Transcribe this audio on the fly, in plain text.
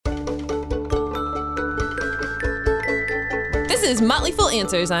This is Motley Fool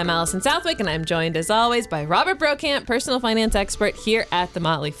Answers. I'm Allison Southwick, and I'm joined, as always, by Robert Brokamp, personal finance expert here at The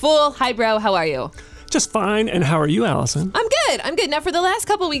Motley Fool. Hi, bro. How are you? Just fine. And how are you, Allison? I'm good. Now, for the last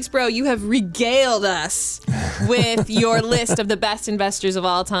couple weeks, bro, you have regaled us with your list of the best investors of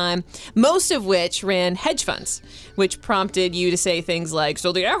all time, most of which ran hedge funds, which prompted you to say things like,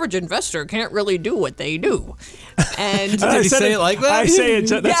 so the average investor can't really do what they do. And did you say it like that? I say it.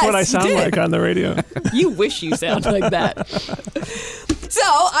 That's Yes, what I sound you did. like on the radio. You wish you sound like that. So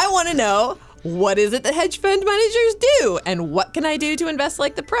I want to know, what is it that hedge fund managers do? And what can I do to invest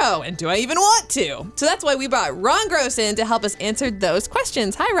like the pro? And do I even want to? So that's why we brought Ron Gross in to help us answer those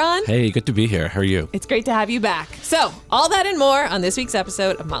questions. Hi, Ron. Hey, good to be here. How are you? It's great to have you back. So all that and more on this week's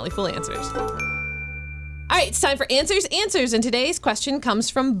episode of Motley Fool Answers. All right, it's time for Answers. And today's question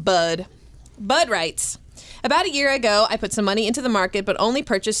comes from Bud. Bud writes, about a year ago, I put some money into the market, but only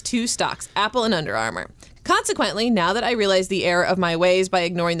purchased 2 stocks, Apple and Under Armour. Consequently, now that I realize the error of my ways by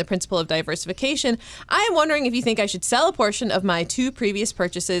ignoring the principle of diversification, I am wondering if you think I should sell a portion of my 2 previous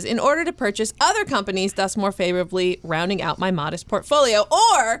purchases in order to purchase other companies, thus more favorably rounding out my modest portfolio,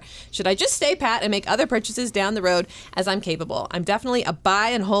 or should I just stay pat and make other purchases down the road as I'm capable? I'm definitely a buy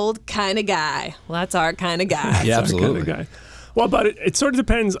and hold kind of guy. Well, that's our kind of guy. Yeah, That's our kind absolutely. of guy. Well, but it sort of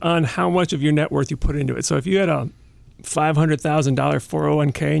depends on how much of your net worth you put into it. So if you had a $500,000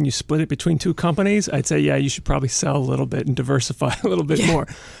 401k and you split it between 2 companies, I'd say, yeah, you should probably sell a little bit and diversify a little bit more.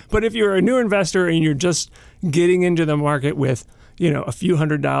 But if you're a new investor and you're just getting into the market with, a few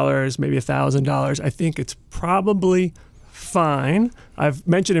 $100s, maybe $1,000, I think it's probably fine. I've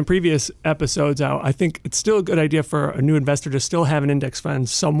mentioned in previous episodes how I think it's still a good idea for a new investor to still have an index fund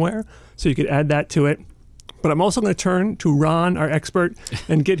somewhere, so you could add that to it. But I'm also going to turn to Ron, our expert,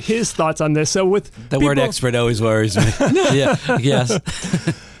 and get his thoughts on this. So with The word expert always worries me. Yeah, yes.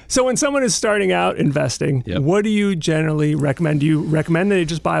 So when someone is starting out investing, what do you generally recommend? Do you recommend that they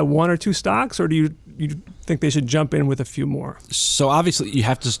just buy 1 or 2 stocks, or do you think they should jump in with a few more? So obviously you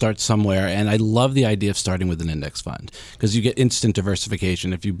have to start somewhere, and I love the idea of starting with an index fund because you get instant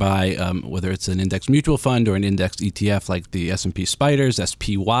diversification. If you buy, whether it's an index mutual fund or an index ETF like the S&P Spiders,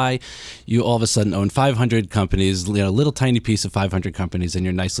 SPY, you all of a sudden own 500 companies, a little tiny piece of 500 companies, and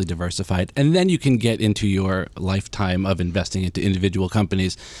you're nicely diversified. And then you can get into your lifetime of investing into individual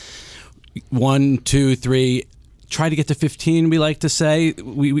companies. 1, 2, 3... Try to get to 15, we like to say.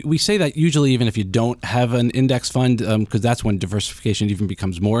 We say that usually even if you don't have an index fund, because that's when diversification even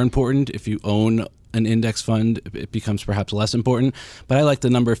becomes more important. If you own an index fund, it becomes perhaps less important. But I like the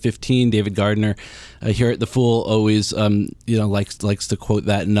number 15. David Gardner here at The Fool always likes to quote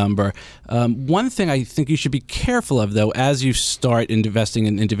that number. One thing I think you should be careful of, though, as you start investing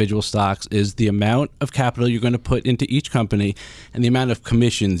in individual stocks is the amount of capital you're going to put into each company and the amount of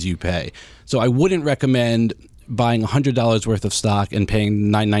commissions you pay. So I wouldn't recommend buying $100 worth of stock and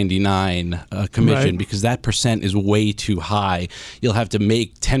paying $9.99 commission, because that percent is way too high. You'll have to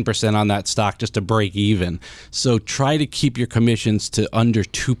make 10% on that stock just to break even. So try to keep your commissions to under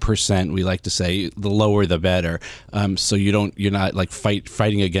 2%. We like to say the lower the better. So you're not like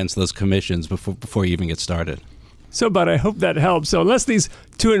fighting against those commissions before you even get started. So, but I hope that helps. So unless these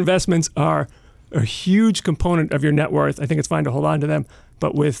 2 investments are a huge component of your net worth, I think it's fine to hold on to them.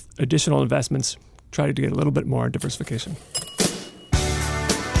 But with additional investments, try to get a little bit more diversification.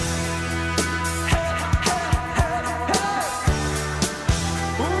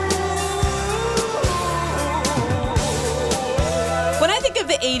 When I think of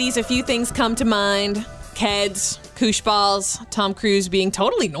the 80s, a few things come to mind. Kids, koosh balls, Tom Cruise being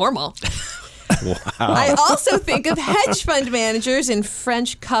totally normal. Wow. I also think of hedge fund managers in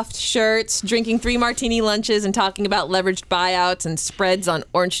French cuffed shirts, drinking 3 martini lunches and talking about leveraged buyouts and spreads on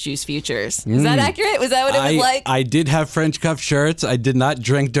orange juice futures. Is that accurate? Was that what it was like? I did have French cuff shirts. I did not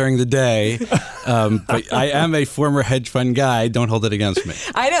drink during the day, but I am a former hedge fund guy. Don't hold it against me.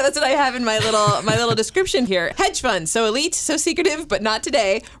 I know, that's what I have in my little description here. Hedge fund, so elite, so secretive, but not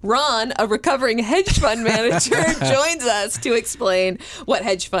today. Ron, a recovering hedge fund manager, joins us to explain what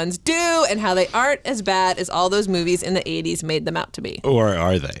hedge funds do and how they aren't as bad as all those movies in the 80s made them out to be. Or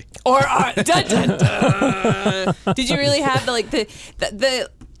are they? Or are dun, dun, dun. Did you really have the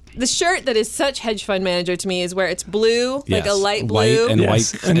shirt that is such hedge fund manager to me is where it's blue, like a light blue, white and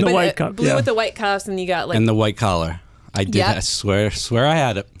Yes, white, and the white cuff, blue with the white cuffs, and you got like and the white collar. I did. Yep. I swear I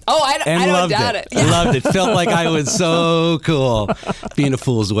had it. Oh, I don't loved doubt it. I loved it. Felt like I was so cool. Being a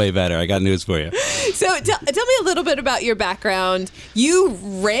fool is way better. I got news for you. So tell me a little bit about your background. You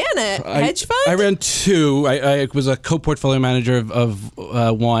ran a hedge fund? I ran 2. I was a co-portfolio manager of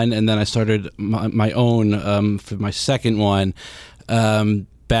one, and then I started my own for my second one.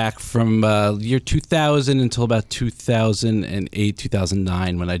 back from year 2000 until about 2008,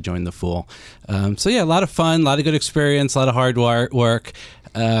 2009 when I joined the Fool. So yeah, a lot of fun, a lot of good experience, a lot of hard work,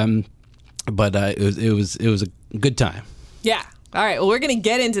 but it was a good time. Yeah. All right. Well, we're going to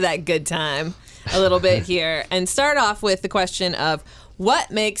get into that good time a little bit here and start off with the question of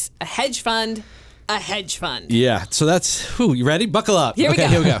what makes a hedge fund a hedge fund? Yeah, so that's, you ready? Buckle up. Here we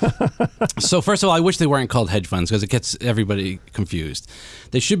go. So first of all, I wish they weren't called hedge funds because it gets everybody confused.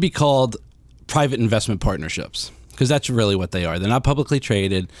 They should be called private investment partnerships because that's really what they are. They're not publicly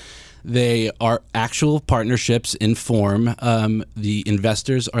traded. They are actual partnerships in form. The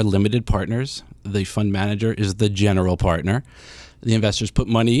investors are limited partners. The fund manager is the general partner. The investors put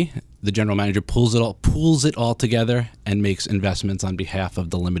money. The general manager pulls it all together and makes investments on behalf of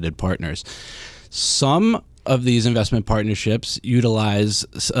the limited partners. Some of these investment partnerships utilize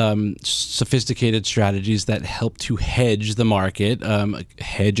sophisticated strategies that help to hedge the market,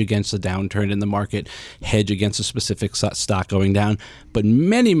 hedge against a downturn in the market, hedge against a specific stock going down. But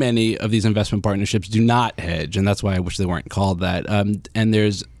many, many of these investment partnerships do not hedge, and that's why I wish they weren't called that. And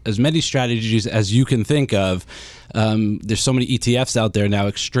there's as many strategies as you can think of. There's so many ETFs out there now,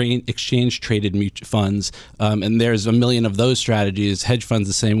 exchange-traded mutual funds, and there's a million of those strategies. Hedge funds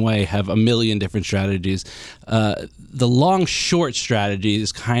the same way have a million different strategies. The long-short strategy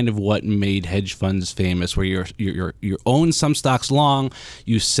is kind of what made hedge funds famous, where you own some stocks long,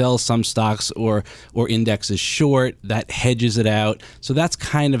 you sell some stocks or indexes short. That hedges it out. So that's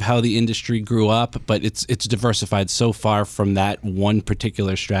kind of how the industry grew up, but it's diversified so far from that one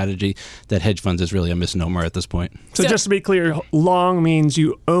particular strategy that hedge funds is really a misnomer at this point. So just to be clear, long means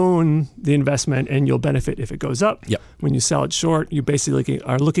you own the investment and you'll benefit if it goes up. Yep. When you sell it short, you basically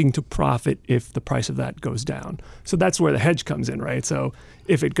are looking to profit if the price of that goes down. So that's where the hedge comes in, right? So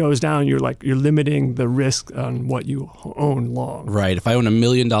if it goes down, you're limiting the risk on what you own long. Right. If I own $1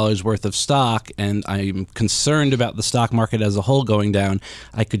 million worth of stock and I'm concerned about the stock market as a whole going down,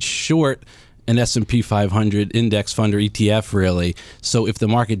 I could short an S&P 500 index fund or ETF, really. So if the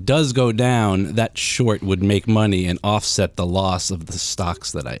market does go down, that short would make money and offset the loss of the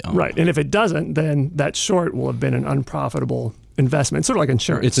stocks that I own. Right. And if it doesn't, then that short will have been an unprofitable investment. Sort of like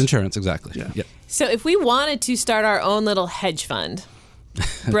insurance. It's insurance, exactly. Yeah. Yep. So if we wanted to start our own little hedge fund,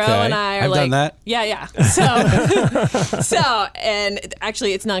 Bro Okay. and I are I've like, done that. Yeah. So, and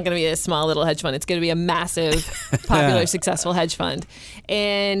actually, it's not going to be a small little hedge fund. It's going to be a massive, popular, successful hedge fund.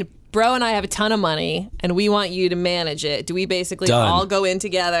 And Bro and I have a ton of money, and we want you to manage it. Do we basically Done. all go in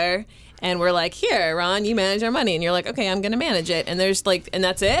together? And we're like, here, Ron, you manage our money. And you're like, okay, I'm going to manage it. And there's and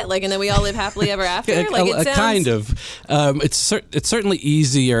that's it? and then we all live happily ever after? It sounds... Kind of. It's certainly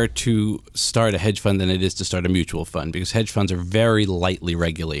easier to start a hedge fund than it is to start a mutual fund because hedge funds are very lightly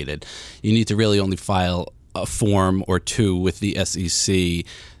regulated. You need to really only file a form or two with the SEC.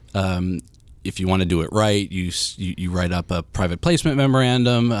 If you want to do it right, you write up a private placement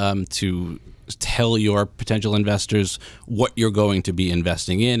memorandum to tell your potential investors what you're going to be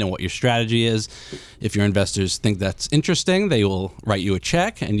investing in and what your strategy is. If your investors think that's interesting, they will write you a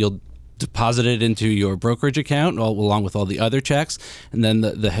check and you'll deposit it into your brokerage account along with all the other checks. And then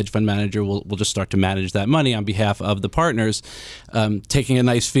the hedge fund manager will just start to manage that money on behalf of the partners, taking a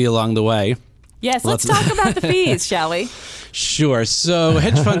nice fee along the way. Yes, let's talk about the fees, shall we? Sure. So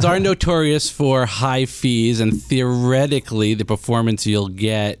hedge funds are notorious for high fees, and theoretically the performance you'll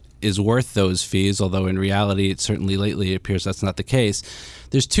get is worth those fees, although in reality, it certainly lately appears that's not the case.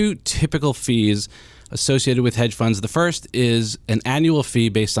 There's two typical fees associated with hedge funds. The first is an annual fee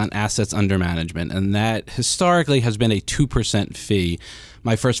based on assets under management, and that historically has been a 2% fee.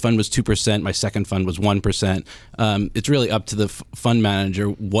 My first fund was 2%. My second fund was 1%. It's really up to the fund manager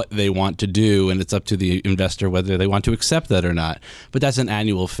what they want to do, and it's up to the investor whether they want to accept that or not. But that's an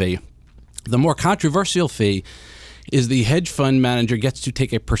annual fee. The more controversial fee is the hedge fund manager gets to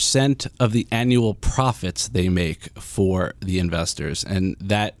take a percent of the annual profits they make for the investors, and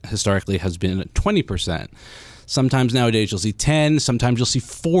that historically has been 20%. Sometimes nowadays you'll see 10, sometimes you'll see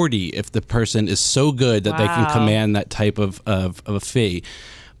 40 if the person is so good that they can command that type of a fee.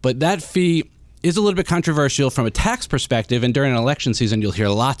 But that fee is a little bit controversial from a tax perspective, and during an election season you'll hear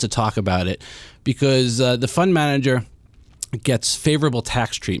lots of talk about it because the fund manager gets favorable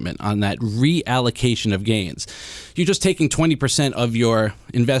tax treatment on that reallocation of gains. You're just taking 20% of your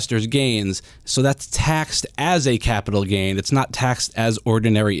investors' gains, so that's taxed as a capital gain. It's not taxed as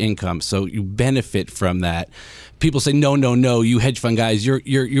ordinary income, so you benefit from that. People say, no, you hedge fund guys,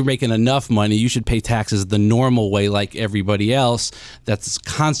 you're making enough money. You should pay taxes the normal way like everybody else. That's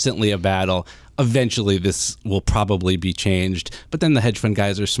constantly a battle. eventually this will probably be changed. But then the hedge fund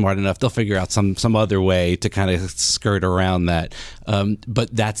guys are smart enough; they'll figure out some other way to kind of skirt around that. But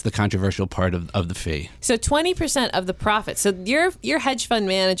that's the controversial part of the fee. So 20% of the profit. So your hedge fund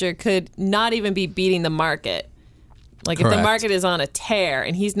manager could not even be beating the market. Like Correct. if the market is on a tear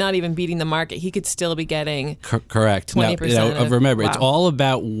and he's not even beating the market, he could still be getting correct. 20%. Now, remember, wow. It's all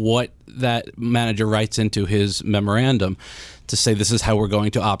about what that manager writes into his memorandum to say this is how we're going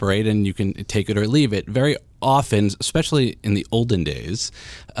to operate, and you can take it or leave it. Very often, especially in the olden days,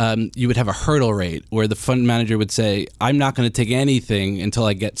 you would have a hurdle rate where the fund manager would say, I'm not going to take anything until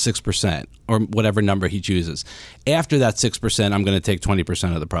I get 6% or whatever number he chooses. After that 6%, I'm going to take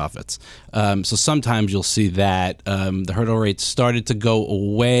 20% of the profits. So sometimes you'll see that the hurdle rate started to go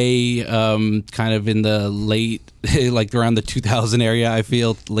away kind of in the late, like around the 2000 area, I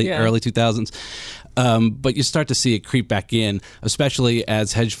feel, early 2000s. But you start to see it creep back in, especially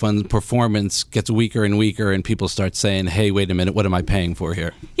as hedge fund performance gets weaker and weaker and people start saying, hey, wait a minute, what am I paying for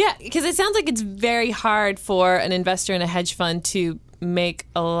here? Yeah, because it sounds like it's very hard for an investor in a hedge fund to make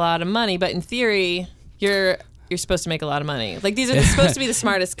a lot of money. But in theory, you're supposed to make a lot of money. Like these are supposed to be the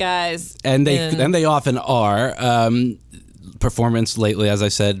smartest guys. And they often are. Performance lately, as I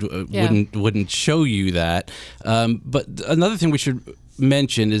said, wouldn't show you that. But another thing we should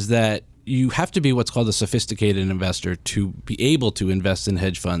mention is that you have to be what's called a sophisticated investor to be able to invest in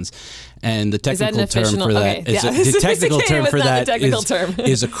hedge funds, and the technical term for that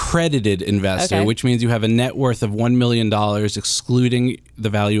is accredited investor, okay. which means you have a net worth of $1 million, excluding the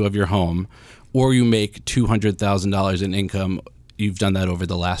value of your home, or you make $200,000 in income. You've done that over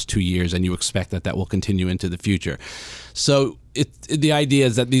the last 2 years, and you expect that will continue into the future. So the idea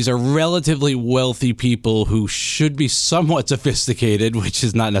is that these are relatively wealthy people who should be somewhat sophisticated, which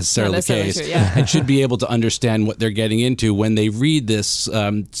is not necessarily the case, true, yeah. and should be able to understand what they're getting into. When they read this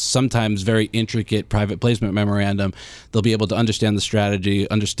sometimes very intricate private placement memorandum, they'll be able to understand the strategy,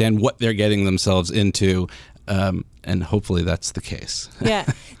 understand what they're getting themselves into, and hopefully that's the case. Yeah.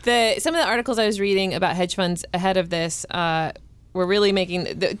 Some of the articles I was reading about hedge funds ahead of this were really making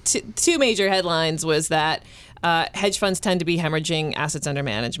the two major headlines was that hedge funds tend to be hemorrhaging assets under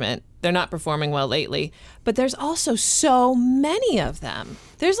management. They're not performing well lately. But there's also so many of them.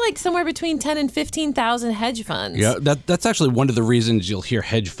 There's like somewhere between 10 and 15,000 hedge funds. Yeah, that's actually one of the reasons you'll hear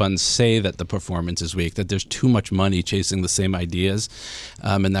hedge funds say that the performance is weak, that there's too much money chasing the same ideas,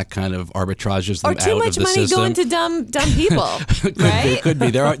 and that kind of arbitrages them out of the system. Or too much money going to dumb people, right? It could be.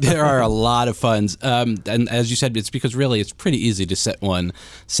 There are a lot of funds. And as you said, it's because really it's pretty easy to set one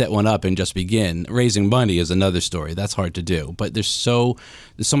up and just begin. Raising money is another story. That's hard to do. But there's so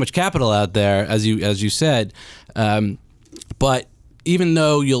much capital out there, as you said. But even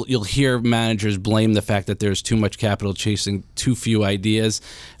though you'll hear managers blame the fact that there's too much capital chasing too few ideas,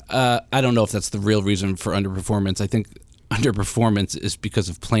 I don't know if that's the real reason for underperformance. I think underperformance is because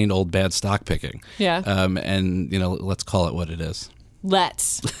of plain old bad stock picking. Yeah. And let's call it what it is.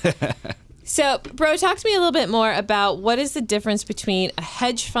 Let's. So, Bro, talk to me a little bit more about what is the difference between a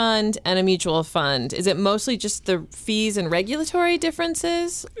hedge fund and a mutual fund? Is it mostly just the fees and regulatory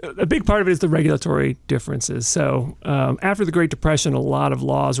differences? A big part of it is the regulatory differences. So after the Great Depression, a lot of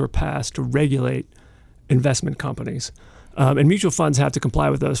laws were passed to regulate investment companies. And mutual funds have to comply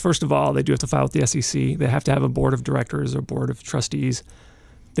with those. First of all, they do have to file with the SEC. They have to have a board of directors or board of trustees.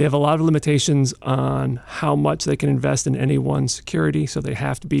 They have a lot of limitations on how much they can invest in any one security, so they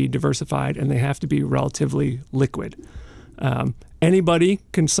have to be diversified and they have to be relatively liquid. Anybody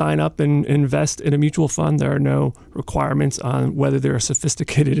can sign up and invest in a mutual fund. There are no requirements on whether they're a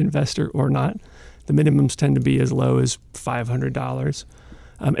sophisticated investor or not. The minimums tend to be as low as $500.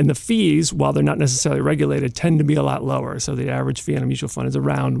 And the fees, while they're not necessarily regulated, tend to be a lot lower. So the average fee on a mutual fund is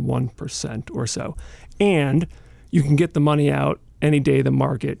around 1% or so. And you can get the money out any day the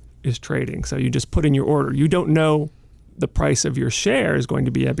market is trading. So you just put in your order. You don't know the price of your share is going to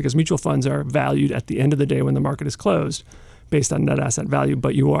be at, because mutual funds are valued at the end of the day when the market is closed based on net asset value,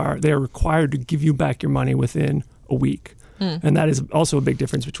 but they are required to give you back your money within a week. And that is also a big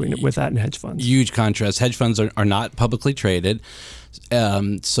difference with that and hedge funds. Huge contrast. Hedge funds are not publicly traded.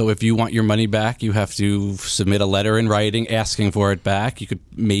 So if you want your money back, you have to submit a letter in writing asking for it back. You could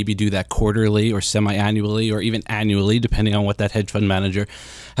maybe do that quarterly or semi-annually or even annually, depending on what that hedge fund manager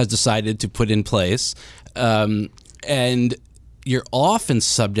has decided to put in place. And you're often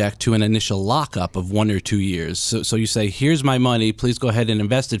subject to an initial lockup of 1 or 2 years. So you say, here's my money, please go ahead and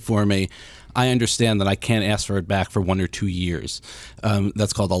invest it for me. I understand that I can't ask for it back for 1 or 2 years.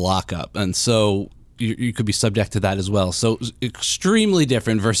 That's called a lockup. And so you could be subject to that as well. So extremely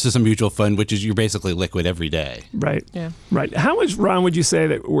different versus a mutual fund, which is you're basically liquid every day. Right. Yeah. Right. How much, Ron, would you say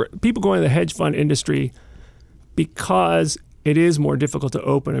that people go into the hedge fund industry because it is more difficult to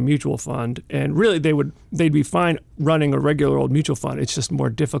open a mutual fund, and really they'd be fine running a regular old mutual fund. It's just more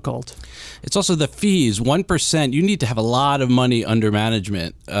difficult. It's also the fees. 1%. You need to have a lot of money under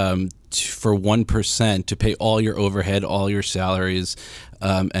management for 1% to pay all your overhead, all your salaries,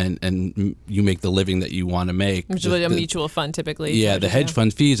 and you make the living that you want to make. Which is what a mutual fund typically. Yeah, the hedge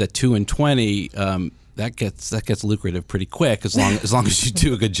fund fees at 2 and 20. That gets lucrative pretty quick as long as you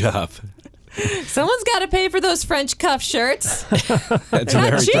do a good job. Someone's got to pay for those French cuff shirts. That's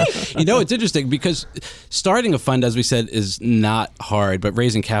They're not cheap. You know, it's interesting because starting a fund, as we said, is not hard, but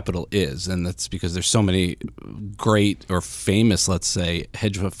raising capital is. And that's because there's so many great or famous, let's say,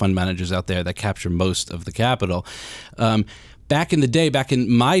 hedge fund managers out there that capture most of the capital. Back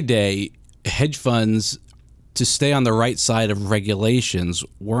in my day, hedge funds, to stay on the right side of regulations,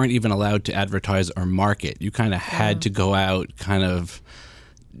 weren't even allowed to advertise or market. You kind of had to go out kind of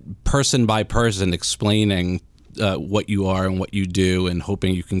person by person explaining what you are and what you do and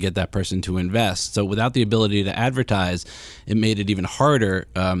hoping you can get that person to invest. So without the ability to advertise, it made it even harder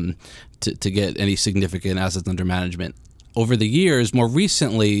to get any significant assets under management. Over the years, more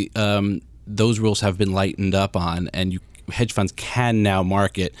recently, those rules have been lightened up on, and hedge funds can now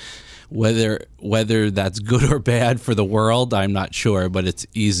market. Whether that's good or bad for the world, I'm not sure, but it's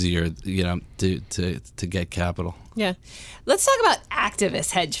easier, to get capital. Yeah. Let's talk about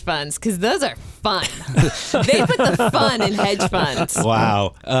activist hedge funds, because those are fun. They put the fun in hedge funds.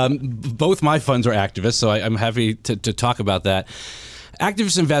 Wow. Both my funds are activists, so I'm happy to talk about that.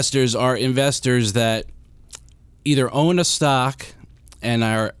 Activist investors are investors that either own a stock and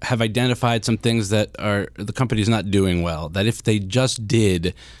have identified some things that the company's not doing well, that if they just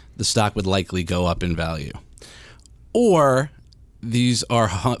did, the stock would likely go up in value. Or these are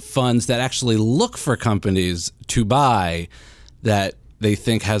funds that actually look for companies to buy that they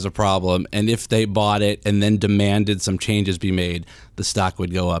think has a problem, and if they bought it and then demanded some changes be made, the stock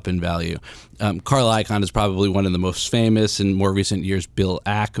would go up in value. Carl Icahn is probably one of the most famous. In more recent years, Bill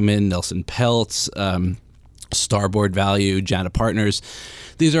Ackman, Nelson Peltz, Starboard Value, Jana Partners.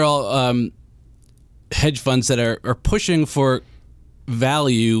 These are all hedge funds that are pushing for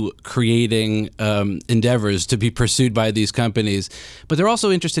value creating endeavors to be pursued by these companies, but they're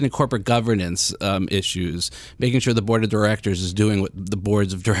also interested in corporate governance issues, making sure the board of directors is doing what the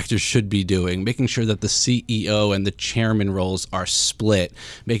boards of directors should be doing, making sure that the CEO and the chairman roles are split,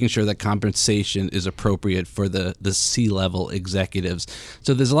 making sure that compensation is appropriate for the C-level executives.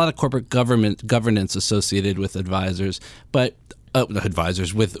 So there's a lot of corporate governance associated with advisors, but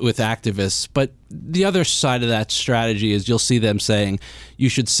with activists. But the other side of that strategy is you'll see them saying, you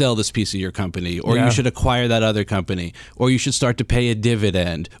should sell this piece of your company, or you should acquire that other company, or you should start to pay a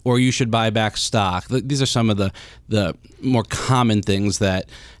dividend, or you should buy back stock. These are some of the more common things that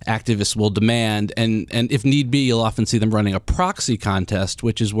activists will demand. And if need be, you'll often see them running a proxy contest,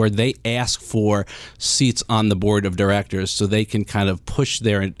 which is where they ask for seats on the board of directors so they can kind of push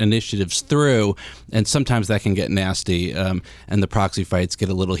their initiatives through. And sometimes that can get nasty, and the proxy fights get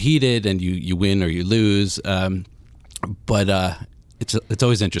a little heated, and you win or you lose. But it's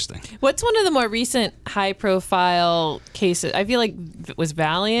always interesting. What's one of the more recent high-profile cases? I feel like was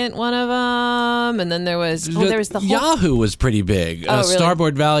Valiant one of them, and then there was the whole Yahoo was pretty big. Oh, really?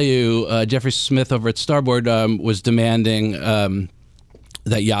 Starboard Value, Jeffrey Smith over at Starboard was demanding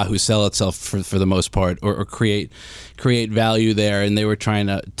that Yahoo sell itself for the most part, or create value there, and they were trying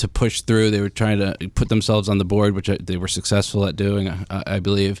to push through. They were trying to put themselves on the board, which they were successful at doing, I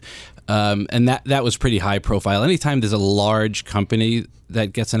believe. And that was pretty high profile. Anytime there's a large company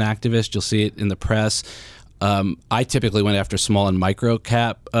that gets an activist, you'll see it in the press. I typically went after small and micro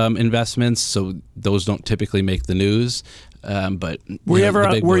cap investments, so those don't typically make the news. But were you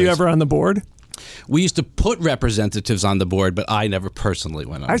ever on the board? We used to put representatives on the board, but I never personally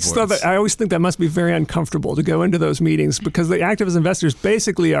went on the board. I always think that must be very uncomfortable to go into those meetings, because the activist investors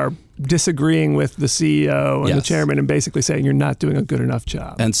basically are disagreeing with the CEO and the chairman and basically saying you're not doing a good enough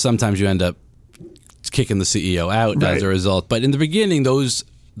job. And sometimes you end up kicking the CEO out as a result. But in the beginning, those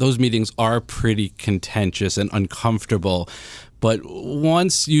meetings are pretty contentious and uncomfortable. But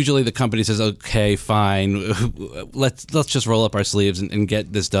once usually the company says, okay, fine, let's just roll up our sleeves and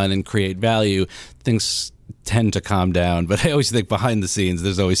get this done and create value, things tend to calm down. But I always think behind the scenes,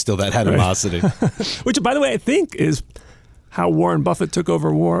 there's always still that animosity. Which, by the way, I think is how Warren Buffett took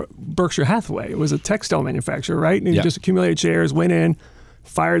over Berkshire Hathaway. It was a textile manufacturer, right? And he just accumulated shares, went in,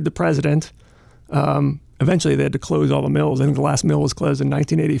 fired the president, and eventually they had to close all the mills. I think the last mill was closed in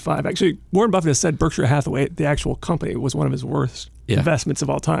 1985. Actually, Warren Buffett has said Berkshire Hathaway, the actual company, was one of his worst investments of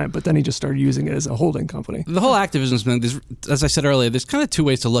all time. But then he just started using it as a holding company. The whole activism thing, as I said earlier, there's kind of two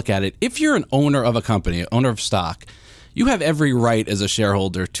ways to look at it. If you're an owner of a company, owner of stock, you have every right as a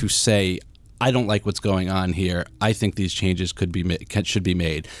shareholder to say, I don't like what's going on here. I think these changes should be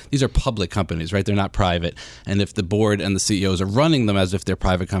made. These are public companies, right? They're not private. And if the board and the CEOs are running them as if they're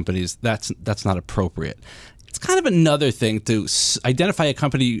private companies, that's not appropriate. It's kind of another thing to identify a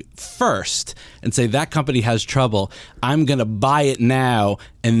company first and say that company has trouble. I'm going to buy it now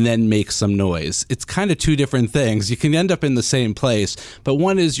and then make some noise. It's kind of two different things. You can end up in the same place, but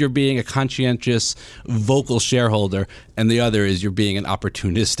one is you're being a conscientious, vocal shareholder, and the other is you're being an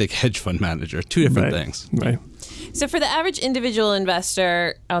opportunistic hedge fund manager. Two different things. Right. So for the average individual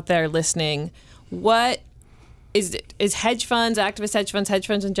investor out there listening, what is hedge funds, activist hedge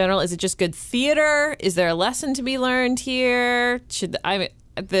funds in general, is it just good theater? Is there a lesson to be learned here?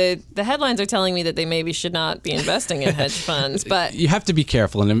 The headlines are telling me that they maybe should not be investing in hedge funds, but you have to be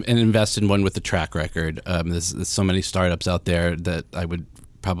careful and invest in one with a track record. There's so many startups out there that I would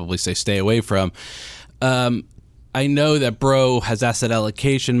probably say stay away from. I know that Bro has asset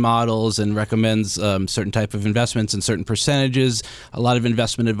allocation models and recommends certain type of investments and certain percentages. A lot of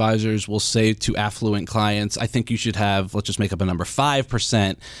investment advisors will say to affluent clients, I think you should have, let's just make up a number,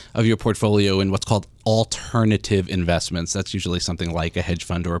 5% of your portfolio in what's called alternative investments. That's usually something like a hedge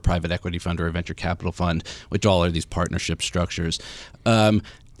fund or a private equity fund or a venture capital fund, which all are these partnership structures.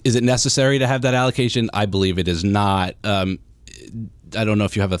 Is it necessary to have that allocation? I believe it is not. I don't know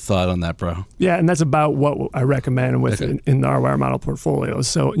if you have a thought on that, Bro. Yeah, and that's about what I recommend with in the R-Wire model portfolios.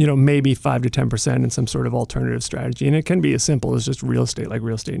 So, maybe 5 to 10% in some sort of alternative strategy. And it can be as simple as just real estate, like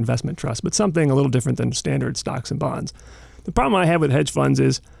real estate investment trust, but something a little different than standard stocks and bonds. The problem I have with hedge funds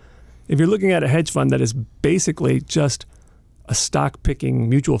is if you're looking at a hedge fund that is basically just a stock-picking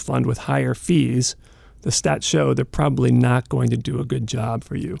mutual fund with higher fees, the stats show they're probably not going to do a good job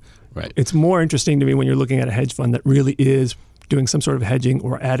for you. Right. It's more interesting to me when you're looking at a hedge fund that really is doing some sort of hedging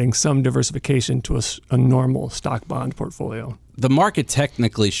or adding some diversification to a normal stock bond portfolio. The market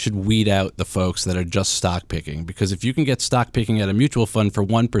technically should weed out the folks that are just stock picking, because if you can get stock picking at a mutual fund for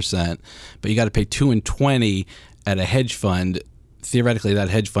 1%, but you got to pay 2 and 20 at a hedge fund, theoretically that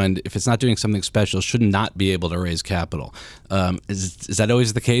hedge fund, if it's not doing something special, should not be able to raise capital. Is that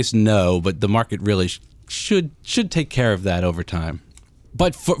always the case? No, but the market really should take care of that over time.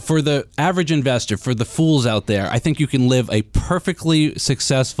 But for the average investor, for the fools out there, I think you can live a perfectly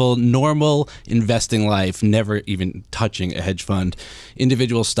successful, normal investing life, never even touching a hedge fund.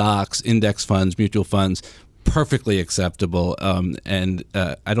 Individual stocks, index funds, mutual funds, perfectly acceptable. And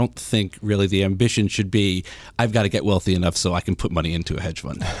I don't think really the ambition should be, I've got to get wealthy enough so I can put money into a hedge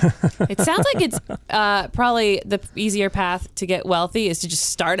fund. It sounds like it's probably the easier path to get wealthy is to just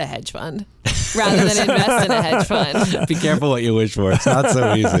start a hedge fund rather than invest in a hedge fund. Be careful what you wish for. It's not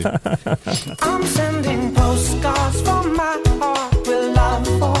so easy. I'm sending postcards from my heart with love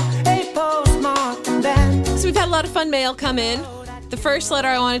for a postmark and then. So we've had a lot of fun mail come in. The first letter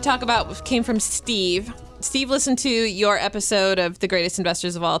I want to talk about came from Steve. Steve listened to your episode of The Greatest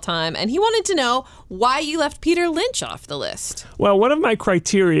Investors of All Time, and he wanted to know why you left Peter Lynch off the list. Well, one of my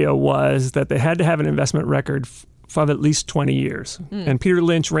criteria was that they had to have an investment record of at least 20 years. And Peter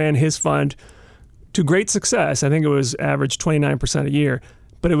Lynch ran his fund to great success. I think it was average 29% a year,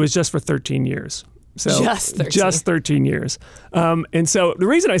 but it was just for 13 years. So just 13 years. And so the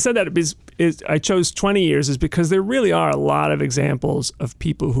reason I said that is I chose 20 years is because there really are a lot of examples of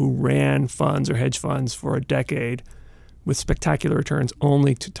people who ran funds or hedge funds for a decade with spectacular returns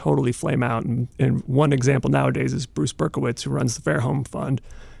only to totally flame out. And one example nowadays is Bruce Berkowitz, who runs the Fairholme Fund.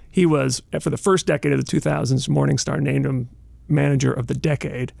 He was, for the first decade of the 2000s, Morningstar named him manager of the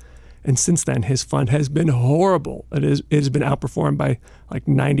decade. And since then, his fund has been horrible. It has been outperformed by like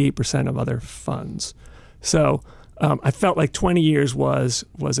 98% of other funds. So I felt like 20 years was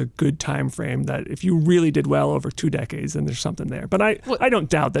a good time frame that if you really did well over 2 decades, then there's something there. But I don't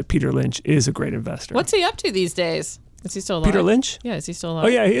doubt that Peter Lynch is a great investor. What's he up to these days? Is he still alive? Peter Lynch? Yeah, is he still alive? Oh,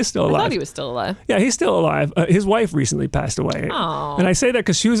 yeah, he is still alive. I thought he was still alive. Yeah, he's still alive. His wife recently passed away. Aww. And I say that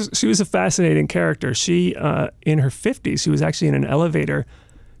because she was a fascinating character. She, in her 50s, she was actually in an elevator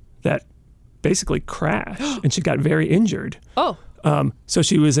that basically crashed, and she got very injured. Oh. So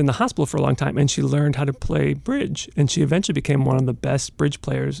she was in the hospital for a long time, and she learned how to play bridge, and she eventually became one of the best bridge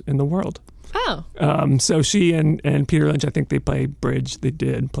players in the world. Oh. So she and Peter Lynch, I think they played bridge. They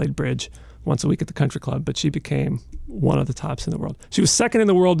played bridge once a week at the country club, but she became one of the tops in the world. She was second in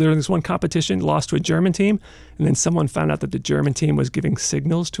the world during this one competition, lost to a German team, and then someone found out that the German team was giving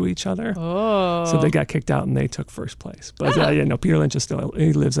signals to each other. Oh. So they got kicked out and they took first place. But Peter Lynch is still,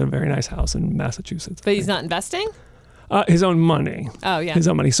 he lives in a very nice house in Massachusetts. But he's not investing? His own money. Oh, yeah. His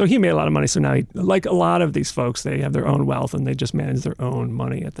own money. So he made a lot of money. So now, like a lot of these folks, they have their own wealth and they just manage their own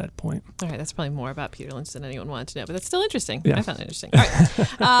money at that point. All right, that's probably more about Peter Lynch than anyone wanted to know, but that's still interesting. Yeah. I found it interesting. All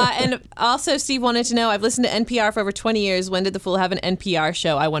right. And also, Steve wanted to know, I've listened to NPR for over 20 years. When did The Fool have an NPR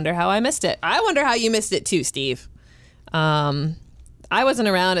show? I wonder how I missed it. I wonder how you missed it too, Steve. I wasn't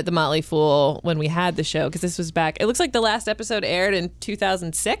around at the Motley Fool when we had the show because this was back. It looks like the last episode aired in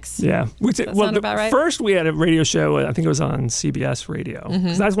 2006. Yeah. Sound about right? First, we had a radio show. I think it was on CBS Radio.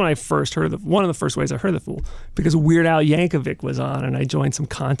 Because that's when I first heard one of the first ways I heard The Fool, because Weird Al Yankovic was on, and I joined some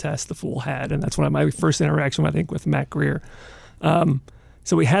contest The Fool had, and that's when my first interaction, I think, with Matt Greer.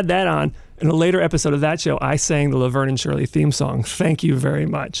 So we had that on. In a later episode of that show, I sang the Laverne and Shirley theme song. Thank you very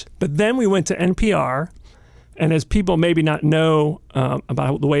much. But then we went to NPR. And as people maybe not know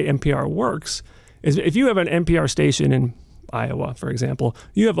about the way NPR works, is if you have an NPR station in Iowa, for example,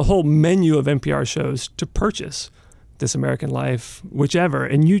 you have a whole menu of NPR shows to purchase. This American Life, whichever,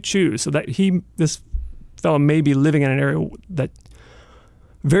 and you choose. So that this fellow may be living in an area that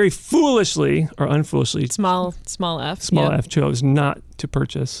very foolishly or unfoolishly, Small F chose not to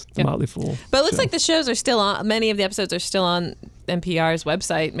purchase the Motley Fool. But it looks show. like the shows are still on. Many of the episodes are still on NPR's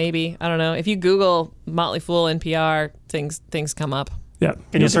website. Maybe, I don't know. If you Google Motley Fool NPR, things come up. Yeah.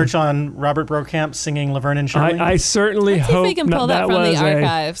 Can you search on Robert Brokamp singing Laverne and Shirley? I certainly Let's see if hope we can pull that from the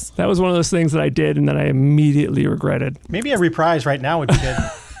archives. That was one of those things that I did and then I immediately regretted. Maybe a reprise right now would be good.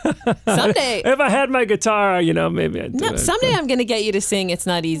 Someday. If I had my guitar, maybe I'd do it. Someday I'm going to get you to sing It's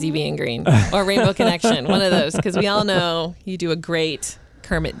Not Easy Being Green or Rainbow Connection, one of those, because we all know you do a great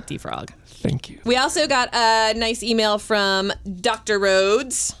Kermit Defrog. Thank you. We also got a nice email from Dr.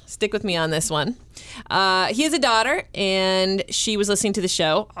 Rhodes. Stick with me on this one. He has a daughter, and she was listening to the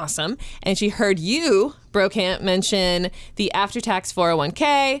show. Awesome. And she heard you, Brokamp, mention the after-tax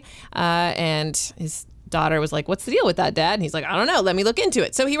 401k, and his daughter was like, "What's the deal with that, Dad?" And he's like, "I don't know. Let me look into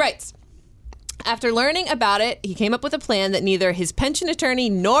it." So he writes, after learning about it, he came up with a plan that neither his pension attorney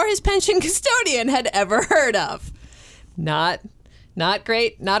nor his pension custodian had ever heard of. Not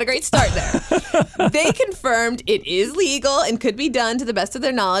great. Not a great start there. They confirmed it is legal and could be done to the best of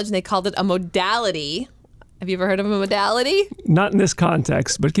their knowledge, and they called it a modality. Have you ever heard of a modality? Not in this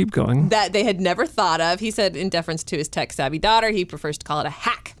context, but keep going. That they had never thought of. He said, in deference to his tech-savvy daughter, he prefers to call it a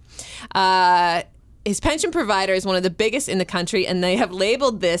hack. His pension provider is one of the biggest in the country, and they have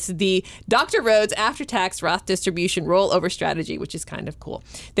labeled this the Dr. Rhodes after-tax Roth distribution rollover strategy, which is kind of cool.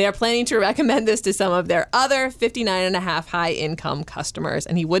 They are planning to recommend this to some of their other 59.5 high-income customers,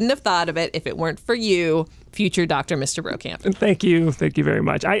 and he wouldn't have thought of it if it weren't for you, future Dr. Mr. Brokamp. And thank you very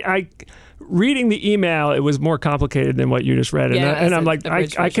much. I reading the email, it was more complicated than what you just read, and I'm like,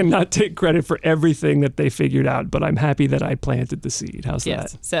 I cannot take credit for everything that they figured out, but I'm happy that I planted the seed. How's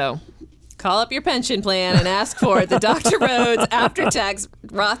that? So call up your pension plan and ask for the Dr. Rhodes after-tax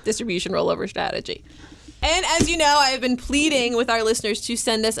Roth distribution rollover strategy. And as you know, I have been pleading with our listeners to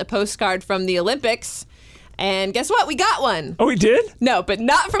send us a postcard from the Olympics. And guess what? We got one. Oh, we did? No, but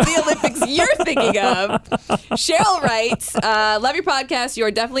not from the Olympics you're thinking of. Cheryl writes, love your podcast. You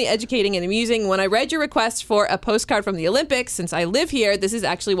are definitely educating and amusing. When I read your request for a postcard from the Olympics, since I live here, this is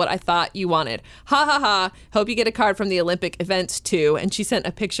actually what I thought you wanted. Ha ha ha. Hope you get a card from the Olympic events too. And she sent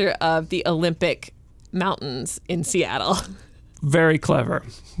a picture of the Olympic mountains in Seattle. Very clever.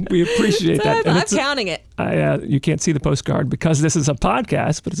 We appreciate that. I'm counting it. You can't see the postcard because this is a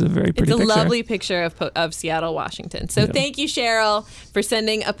podcast, but it's a very pretty picture. It's a lovely picture of Seattle, Washington. So Thank you, Cheryl, for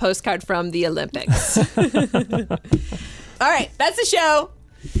sending a postcard from the Olympics. All right, that's the show.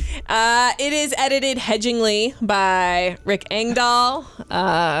 It is edited hedgingly by Rick Engdahl.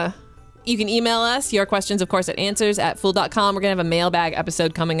 You can email us your questions, of course, at answers@fool.com. We're going to have a mailbag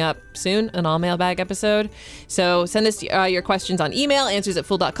episode coming up soon, an all mailbag episode. So send us your questions on email,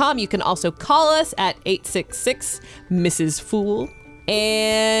 answers@fool.com. You can also call us at 866-MRS-FOOL.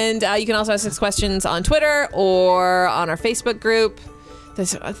 And you can also ask us questions on Twitter or on our Facebook group.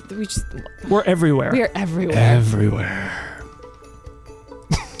 We're everywhere. We are everywhere. Everywhere.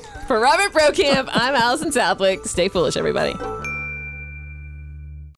 For Robert Brokamp, I'm Allison Southwick. Stay foolish, everybody.